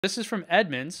This is from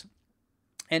Edmunds.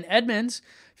 And Edmunds,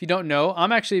 if you don't know,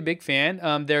 I'm actually a big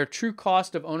fan. Their true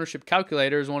cost of ownership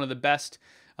calculator is one of the best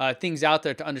things out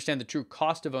there to understand the true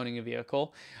cost of owning a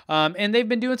vehicle. And they've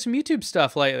been doing some YouTube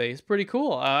stuff lately. It's pretty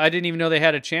cool. I didn't even know they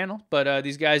had a channel, but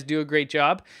these guys do a great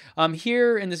job.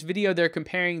 Here in this video, they're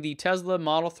comparing the Tesla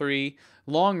Model 3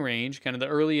 long range, kind of the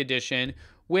early edition,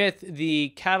 with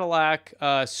the Cadillac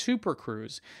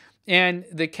Supercruise. And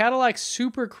the Cadillac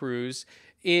Supercruise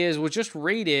was just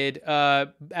rated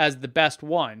as the best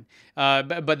one,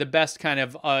 but the best kind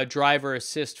of driver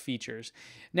assist features.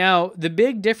 Now, the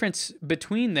big difference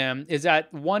between them is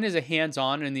that one is a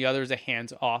hands-on and the other is a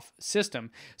hands-off system.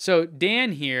 So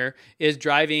Dan here is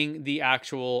driving the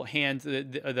actual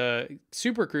the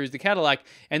Supercruise, the Cadillac,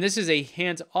 and this is a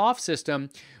hands-off system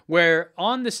where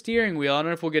on the steering wheel, I don't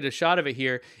know if we'll get a shot of it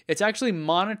here, it's actually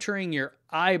monitoring your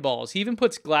eyeballs. He even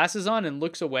puts glasses on and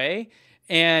looks away,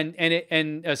 and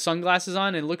sunglasses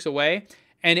on and looks away,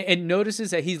 and it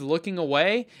notices that he's looking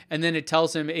away, and then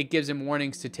it gives him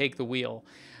warnings to take the wheel.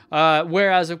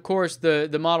 Whereas, of course,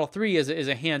 the Model 3 is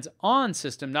a hands-on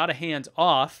system, not a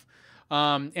hands-off.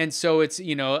 And so it's,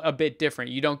 a bit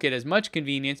different. You don't get as much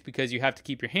convenience because you have to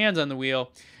keep your hands on the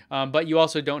wheel, but you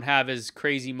also don't have as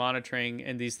crazy monitoring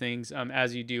and these things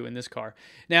as you do in this car.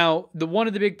 Now, one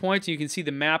of the big points, you can see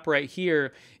the map right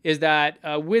here, is that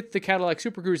with the Cadillac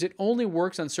Supercruise, it only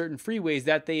works on certain freeways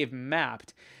that they have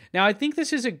mapped. Now, I think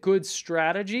this is a good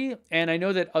strategy, and I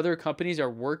know that other companies are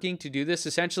working to do this.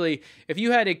 Essentially, if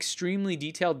you had extremely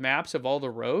detailed maps of all the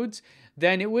roads,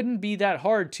 then it wouldn't be that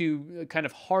hard to kind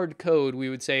of hard code, we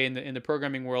would say in the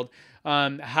programming world,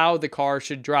 how the car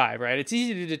should drive, right? It's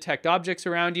easy to detect objects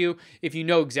around you. If you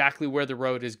know exactly where the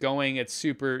road is going, it's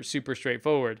super, super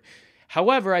straightforward.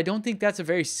 However, I don't think that's a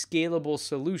very scalable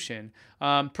solution.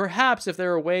 Perhaps if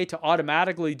there were a way to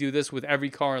automatically do this with every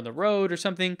car on the road or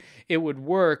something, it would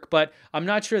work. But I'm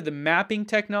not sure the mapping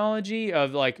technology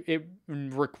of like it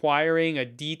requiring a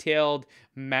detailed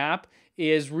map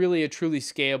is really a truly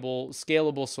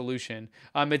scalable solution.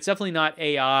 It's definitely not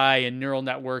AI and neural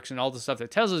networks and all the stuff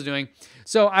that Tesla's doing.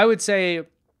 So I would say,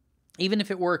 even if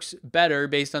it works better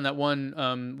based on that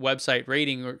one website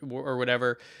rating or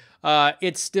whatever,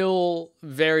 it's still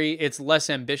it's less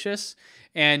ambitious,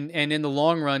 and in the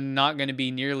long run, not going to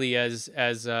be nearly as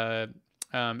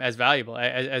valuable,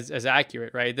 as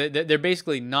accurate, right? They're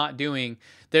basically not doing.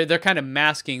 They're kind of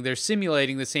masking. They're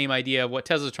simulating the same idea of what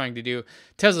Tesla's trying to do.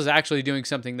 Tesla's actually doing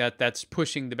something that's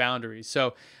pushing the boundaries.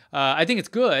 So I think it's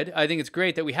good. I think it's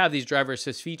great that we have these driver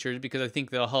assist features because I think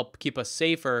they'll help keep us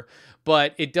safer.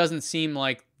 But it doesn't seem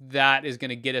like that is going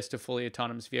to get us to fully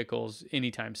autonomous vehicles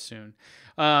anytime soon.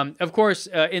 Of course,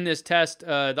 in this test,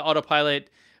 the Autopilot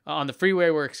on the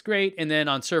freeway works great, and then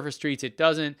on surface streets it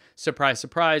doesn't. Surprise,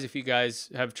 surprise. If you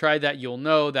guys have tried that, you'll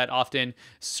know that often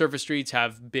surface streets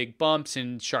have big bumps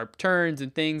and sharp turns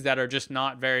and things that are just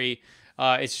not very,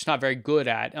 it's just not very good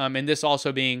at. And this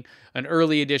also being an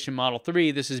early edition Model 3,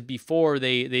 this is before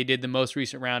they did the most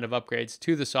recent round of upgrades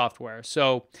to the software.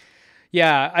 So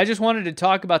yeah, I just wanted to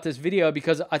talk about this video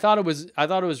because I thought it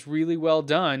was really well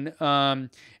done,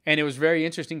 and it was very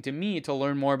interesting to me to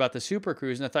learn more about the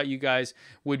Supercruise, and I thought you guys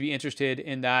would be interested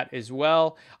in that as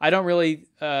well. I don't really,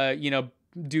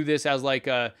 do this as like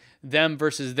a them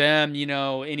versus them,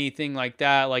 anything like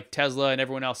that, like Tesla and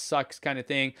everyone else sucks kind of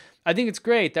thing. I think it's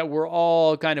great that we're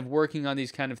all kind of working on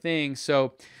these kind of things.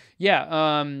 So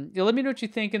yeah, let me know what you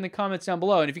think in the comments down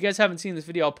below. And if you guys haven't seen this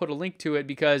video, I'll put a link to it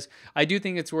because I do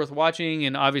think it's worth watching.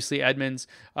 And obviously Edmunds,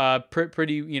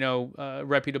 pretty,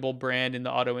 reputable brand in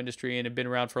the auto industry and have been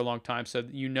around for a long time. So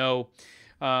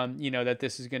that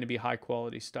this is going to be high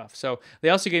quality stuff. So they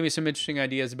also gave me some interesting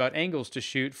ideas about angles to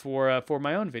shoot for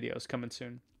my own videos coming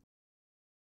soon.